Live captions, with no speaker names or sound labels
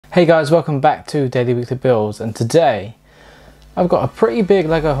Hey guys, welcome back to Daily Weekly Builds, and today I've got a pretty big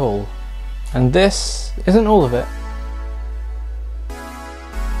Lego haul, and this isn't all of it.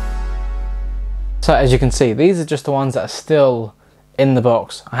 So as you can see, these are just the ones that are still in the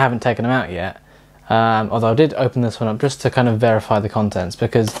box. I haven't taken them out yet, although I did open this one up just to kind of verify the contents,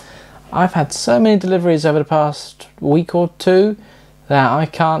 because I've had so many deliveries over the past week or two that I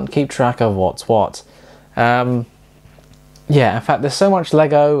can't keep track of what's what. Yeah, in fact, there's so much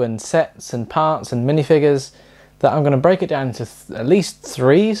Lego and sets and parts and minifigures that I'm going to break it down into at least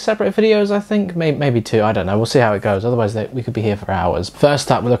 3 separate videos, I think. Maybe 2, I don't know. We'll see how it goes. Otherwise, we could be here for hours.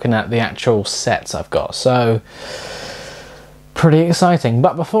 First up, we're looking at the actual sets I've got. So, pretty exciting.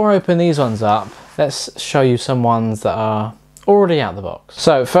 But before I open these ones up, let's show you some ones that are already out of the box.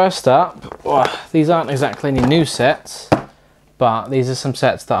 So, first up, these aren't exactly any new sets, but these are some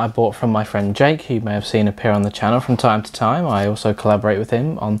sets that I bought from my friend Jake, who you may have seen appear on the channel from time to time. I also collaborate with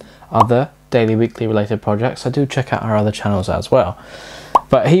him on other daily weekly related projects. So do check out our other channels as well.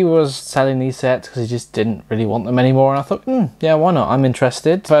 But he was selling these sets because he just didn't really want them anymore, and I thought, yeah, why not? I'm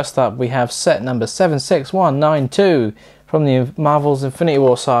interested. First up, we have set number 76192 from the Marvel's Infinity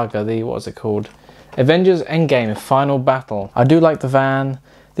War saga, the, what is it called? Avengers Endgame Final Battle. I do like the van.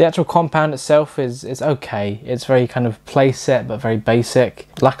 The actual compound itself is okay. It's very kind of play set, but very basic.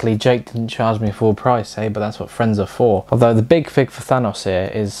 Luckily, Jake didn't charge me full price, but that's what friends are for. Although the big fig for Thanos here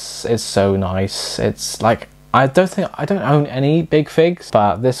is so nice. It's like, I don't own any big figs,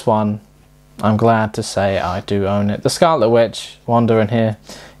 but this one, I'm glad to say I do own it. The Scarlet Witch, Wanda in here,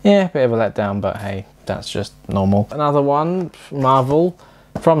 yeah, bit of a letdown, but hey, that's just normal. Another one, Marvel,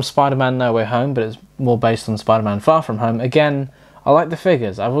 from Spider-Man No Way Home, but it's more based on Spider-Man Far From Home. Again, I like the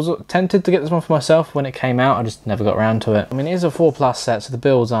figures. I was tempted to get this one for myself when it came out. I just never got around to it. I mean, it is a 4+ set, so the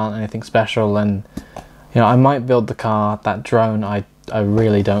builds aren't anything special, and you know, I might build the car. That drone I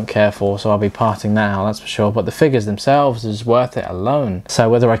really don't care for, so I'll be parting now, that's for sure. But the figures themselves is worth it alone. So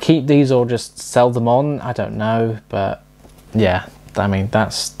whether I keep these or just sell them on, I don't know. But yeah, I mean,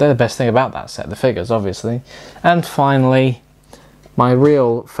 they're the best thing about that set, the figures, obviously. And finally, my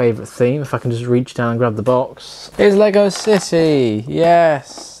real favourite theme, if I can just reach down and grab the box, is Lego City.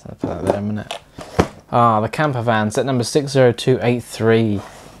 Yes! I'll put that there in a minute. The camper van, set number 60283.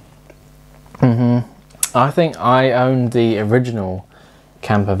 I think I owned the original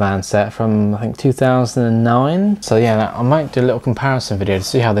camper van set from, I think, 2009. So yeah, I might do a little comparison video to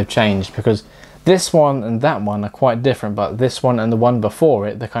see how they've changed, because this one and that one are quite different, but this one and the one before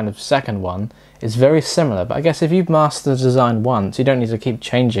it, the kind of second one, is very similar. But I guess if you've mastered the design once, you don't need to keep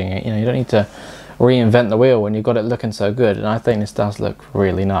changing it. You know, you don't need to reinvent the wheel when you've got it looking so good. And I think this does look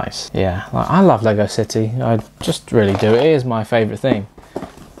really nice. Yeah, I love Lego City. I just really do. It is my favourite theme.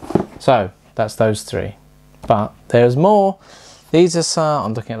 So that's those 3. But there's more. These are some,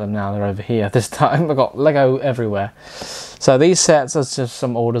 I'm looking at them now, they're over here this time. I've got Lego everywhere. So these sets are just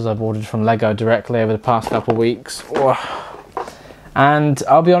some orders I've ordered from Lego directly over the past couple of weeks. And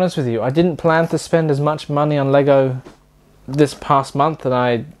I'll be honest with you, I didn't plan to spend as much money on Lego this past month than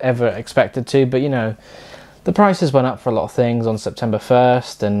I ever expected to, but you know, the prices went up for a lot of things on September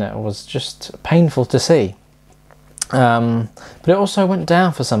 1st, and it was just painful to see. But it also went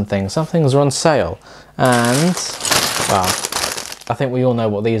down for some things. Some things are on sale, and well, I think we all know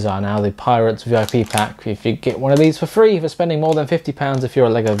what these are now. The Pirates VIP pack. If you get one of these for free for spending more than £50 if you're a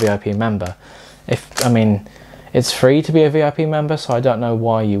Lego VIP member. I mean, it's free to be a VIP member, so I don't know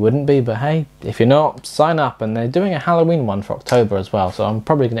why you wouldn't be, but hey, if you're not, sign up. And they're doing a Halloween one for October as well, so I'm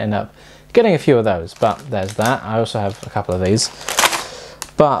probably going to end up getting a few of those. But there's that. I also have a couple of these.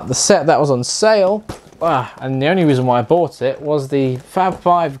 But the set that was on sale, and the only reason why I bought it, was the Fab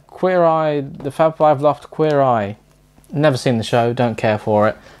 5 Queer Eye, the Fab 5 Loft Queer Eye. Never seen the show, don't care for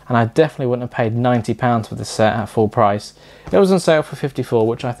it, and I definitely wouldn't have paid £90 for this set at full price. It was on sale for £54,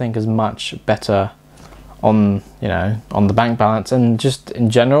 which I think is much better on, you know, on the bank balance, and just in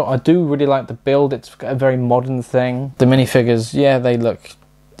general. I do really like the build. It's a very modern thing. The minifigures, yeah, they look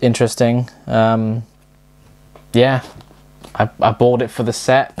interesting. Yeah, I bought it for the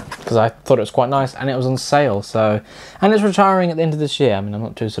set because I thought it was quite nice, and it was on sale. So, and it's retiring at the end of this year. I mean, I'm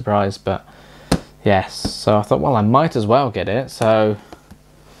not too surprised, but yes. So I thought, well, I might as well get it. So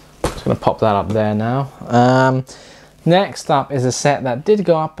I'm just going to pop that up there now. Next up is a set that did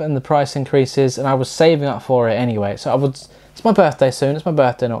go up in the price increases, and I was saving up for it anyway. So it's my birthday soon. It's my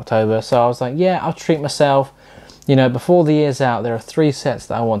birthday in October. So I was like, yeah, I'll treat myself. You know, before the year's out, there are 3 sets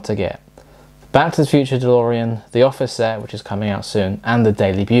that I want to get. Back to the Future DeLorean, the Office set, which is coming out soon, and the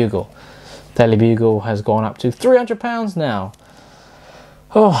Daily Bugle. Daily Bugle has gone up to £300 now.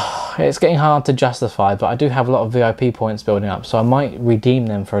 Oh, it's getting hard to justify, but I do have a lot of VIP points building up, so I might redeem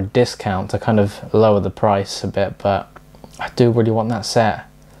them for a discount to kind of lower the price a bit, but I do really want that set.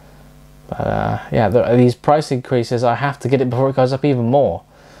 But yeah, these price increases, I have to get it before it goes up even more,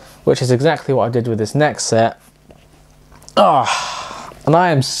 which is exactly what I did with this next set. Oh, and I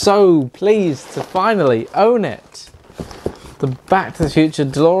am so pleased to finally own it. The Back to the Future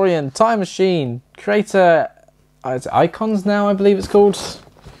DeLorean Time Machine Creator, it's Icons now, I believe it's called.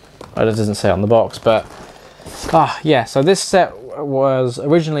 Oh, it doesn't say on the box, but yeah, so this set was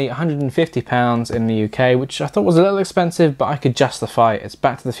originally £150 in the UK, which I thought was a little expensive, but I could justify it. It's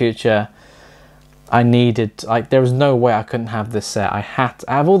Back to the Future. I needed, like, there was no way I couldn't have this set. I had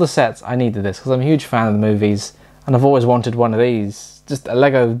to, out of all the sets, I needed this because I'm a huge fan of the movies and I've always wanted one of these. Just a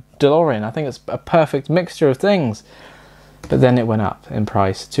Lego DeLorean. I think it's a perfect mixture of things. But then it went up in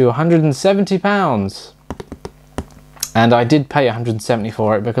price to £170. And I did pay £170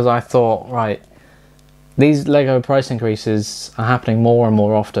 for it because I thought, right, these Lego price increases are happening more and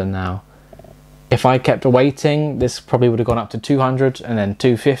more often now. If I kept waiting, this probably would have gone up to 200 and then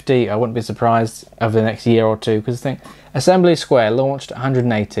 250. I wouldn't be surprised over the next year or two, because I think Assembly Square launched at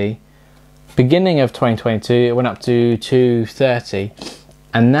 180. Beginning of 2022, it went up to 230,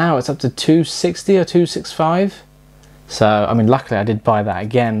 and now it's up to 260 or 265. So, I mean, luckily I did buy that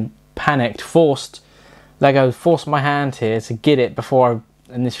again. Panicked, Lego forced my hand here to get it before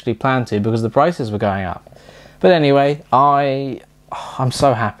I initially planned to, because the prices were going up. But anyway, I'm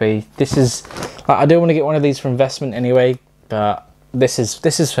so happy. This is, I do want to get one of these for investment anyway, but this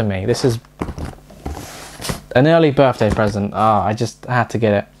is for me. This is an early birthday present. I just had to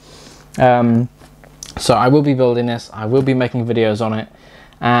get it. So I will be building this. I will be making videos on it,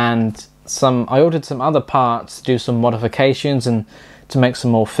 and I ordered some other parts to do some modifications and to make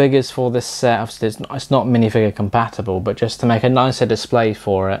some more figures for this set. Obviously it's not minifigure compatible, but just to make a nicer display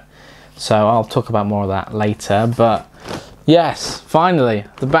for it. So I'll talk about more of that later. But yes, finally,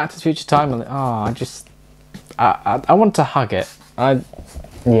 the Back to the Future Time. I want to hug it.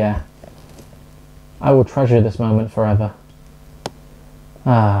 Yeah, I will treasure this moment forever.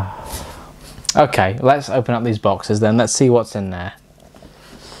 Okay, let's open up these boxes then. Let's see what's in there.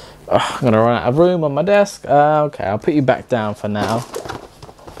 I'm gonna run out of room on my desk. Okay, I'll put you back down for now.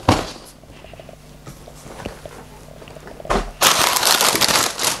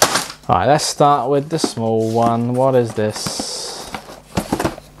 Alright, let's start with the small one. What is this?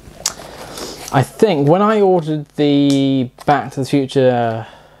 I think when I ordered the Back to the Future...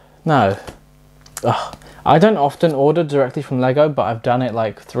 No. I don't often order directly from Lego, but I've done it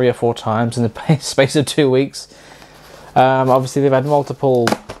like 3 or 4 times in the space of 2 weeks. Obviously they've had multiple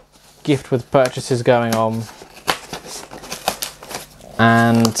gift with purchases going on,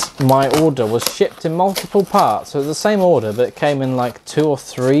 and my order was shipped in multiple parts. So it was the same order, but it came in like 2 or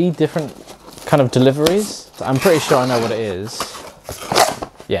 3 different kind of deliveries. So I'm pretty sure I know what it is.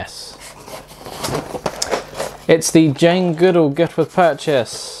 Yes. It's the Jane Goodall gift with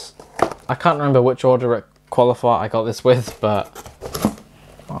purchase. I can't remember which order it qualified I got this with, but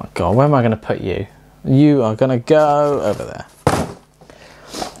oh god, where am I going to put you? You are going to go over there.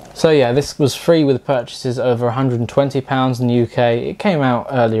 So yeah, this was free with purchases over £120 in the UK. It came out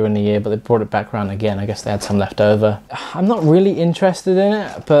earlier in the year, but they brought it back around again. I guess they had some left over. I'm not really interested in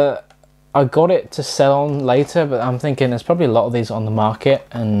it, but I got it to sell on later, but I'm thinking there's probably a lot of these on the market,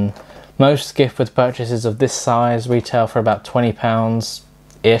 and most gift with purchases of this size retail for about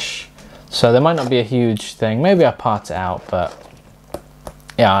 £20-ish. So there might not be a huge thing. Maybe I part it out, but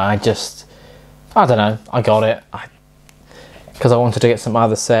yeah, I don't know. I got it because I wanted to get some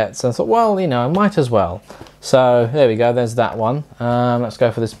other sets, and I thought, well, you know, I might as well. So there we go, there's that one. Let's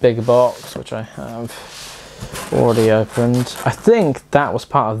go for this big box, which I have already opened. I think that was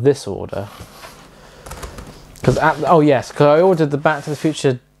part of this order. Because I ordered the Back to the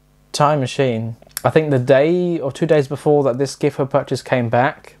Future Time Machine, I think the day or 2 days before that this gift for purchase came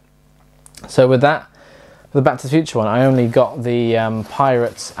back. So with that, the Back to the Future one, I only got the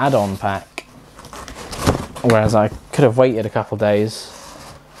Pirates add-on pack. Whereas I could have waited a couple days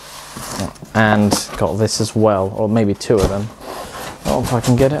and got this as well, or maybe 2 of them. Oh, if I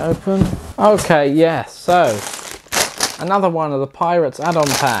can get it open. Okay, yeah, so another one of the Pirates add-on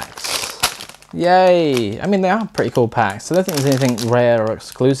packs. Yay! I mean, they are pretty cool packs. I don't think there's anything rare or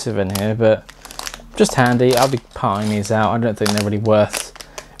exclusive in here, but just handy. I'll be parting these out. I don't think they're really worth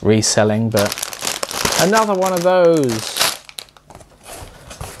reselling, but another one of those.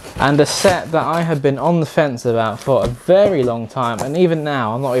 And a set that I had been on the fence about for a very long time, and even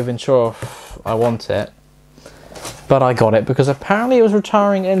now I'm not even sure if I want it, but I got it because apparently it was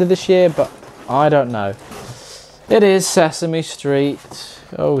retiring end of this year, but I don't know. It is Sesame Street.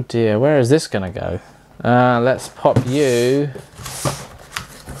 Oh dear, where is this gonna go? Let's pop you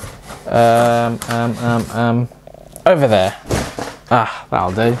over there. Ah,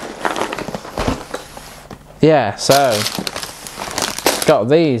 that'll do. Yeah, so got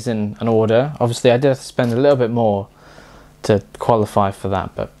these in an order. Obviously I did have to spend a little bit more to qualify for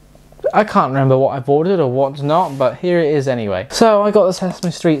that, but I can't remember what I've ordered or what's not, but here it is anyway. So I got the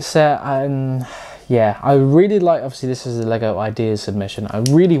Sesame Street set, and yeah, I really like, obviously this is a LEGO Ideas submission. I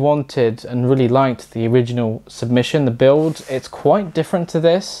really wanted and really liked the original submission, the build. It's quite different to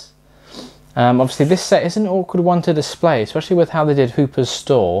this. Obviously this set is an awkward one to display, especially with how they did Hooper's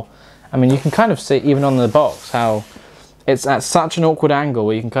Store. I mean, you can kind of see, even on the box, how it's at such an awkward angle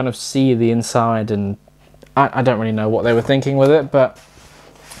where you can kind of see the inside, and I don't really know what they were thinking with it, but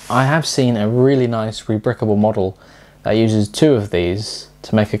I have seen a really nice rebrickable model that uses 2 of these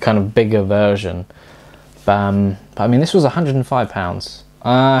to make a kind of bigger version. But I mean, this was £105.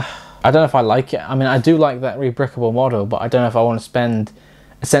 I don't know if I like it. I mean, I do like that rebrickable model, but I don't know if I want to spend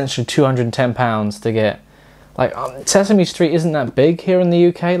essentially £210 to get, like, Sesame Street isn't that big here in the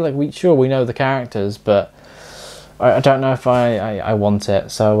UK. Like, we know the characters, but I don't know if I want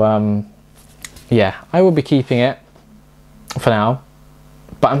it. So yeah, I will be keeping it for now.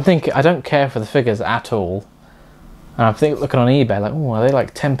 But I'm thinking, I don't care for the figures at all. And I'm looking on eBay, like, oh, are they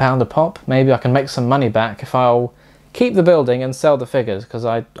like £10 a pop? Maybe I can make some money back if I'll keep the building and sell the figures, because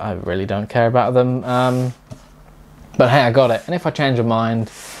I really don't care about them. But hey, I got it. And if I change my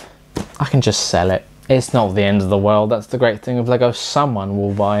mind, I can just sell it. It's not the end of the world. That's the great thing of LEGO. Someone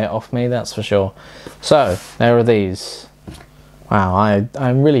will buy it off me, that's for sure. So, there are these. Wow,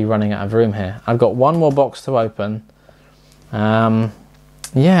 I'm really running out of room here. I've got one more box to open.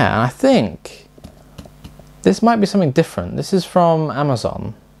 Yeah, and I think this might be something different. This is from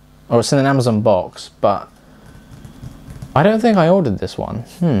Amazon, or it's in an Amazon box, but I don't think I ordered this one.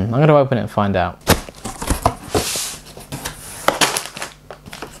 I'm going to open it and find out.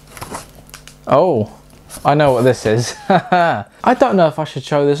 Oh, I know what this is. I don't know if I should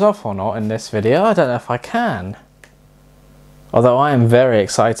show this off or not in this video. I don't know if I can. Although I am very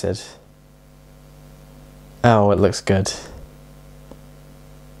excited. Oh, it looks good.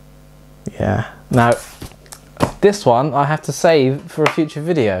 Yeah. Now, this one I have to save for a future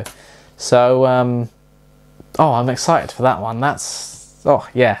video. So, oh, I'm excited for that one. That's, oh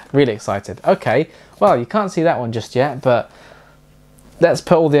yeah, really excited. Okay, well, you can't see that one just yet, but let's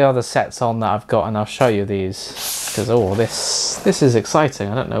put all the other sets on that I've got, and I'll show you these. Because, oh, this is exciting.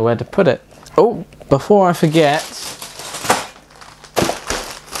 I don't know where to put it. Oh, before I forget,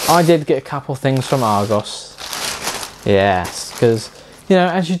 I did get a couple things from Argos. Yes, because, you know,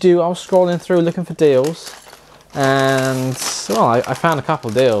 as you do, I was scrolling through looking for deals, and, well, I found a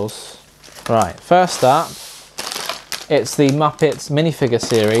couple deals. Right, first up, it's the Muppets minifigure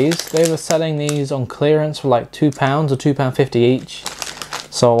series. They were selling these on clearance for like £2 or £2.50 each.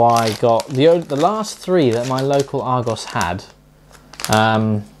 So I got the last 3 that my local Argos had.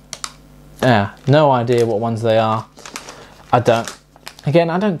 Yeah, no idea what ones they are. I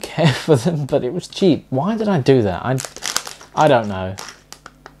don't care for them, but it was cheap. Why did I do that? I don't know.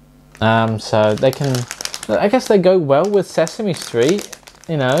 So they can, I guess they go well with Sesame Street,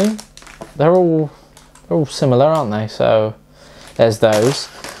 you know. They're all similar, aren't they? So there's those.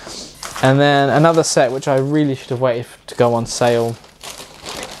 And then another set which I really should have waited to go on sale,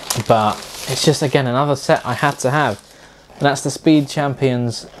 but it's just, again, another set I had to have. And that's the Speed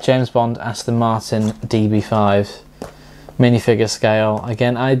Champions James Bond Aston Martin DB5 minifigure scale.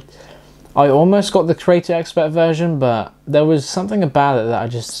 Again, I almost got the Creator Expert version, but there was something about it that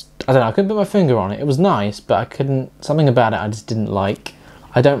I don't know, I couldn't put my finger on it. It was nice, but something about it I just didn't like.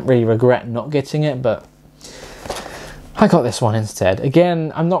 I don't really regret not getting it, but I got this one instead.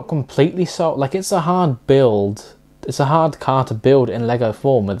 Again, I'm not completely sold. Like, it's a hard build. It's a hard car to build in Lego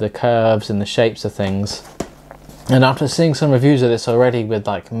form with the curves and the shapes of things. And after seeing some reviews of this already with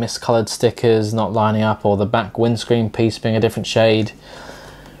like miscoloured stickers not lining up, or the back windscreen piece being a different shade,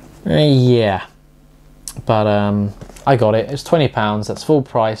 yeah. But I got it. It's £20. That's full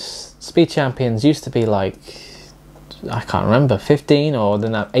price. Speed Champions used to be like, I can't remember, 15 or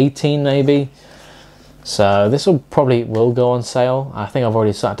then 18 maybe. So this will go on sale. I think I've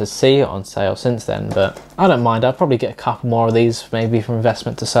already started to see it on sale since then, but I don't mind. I'll probably get a couple more of these, maybe for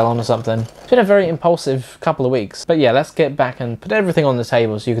investment to sell on or something. It's been a very impulsive couple of weeks. But yeah, let's get back and put everything on the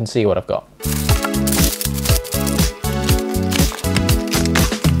table so you can see what I've got.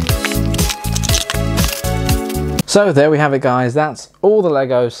 So there we have it, guys. That's all the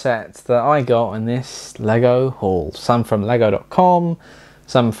Lego sets that I got in this Lego haul. Some from lego.com,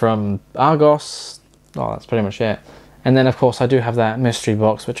 some from Argos. Oh, that's pretty much it. And then of course I do have that mystery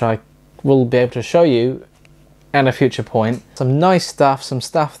box, which I will be able to show you at a future point. Some nice stuff, some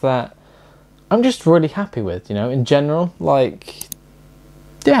stuff that I'm just really happy with, you know, in general. Like,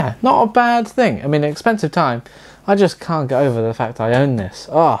 yeah, not a bad thing. I mean, an expensive time. I just can't get over the fact I own this.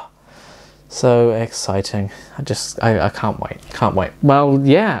 Oh, so exciting. I can't wait. Well,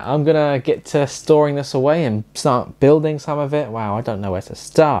 yeah, I'm gonna get to storing this away and start building some of it. Wow, I don't know where to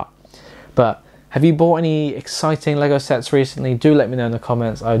start. But have you bought any exciting Lego sets recently? Do let me know in the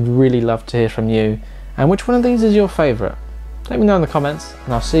comments. I'd really love to hear from you. And which one of these is your favourite? Let me know in the comments,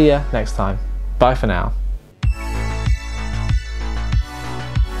 and I'll see you next time. Bye for now.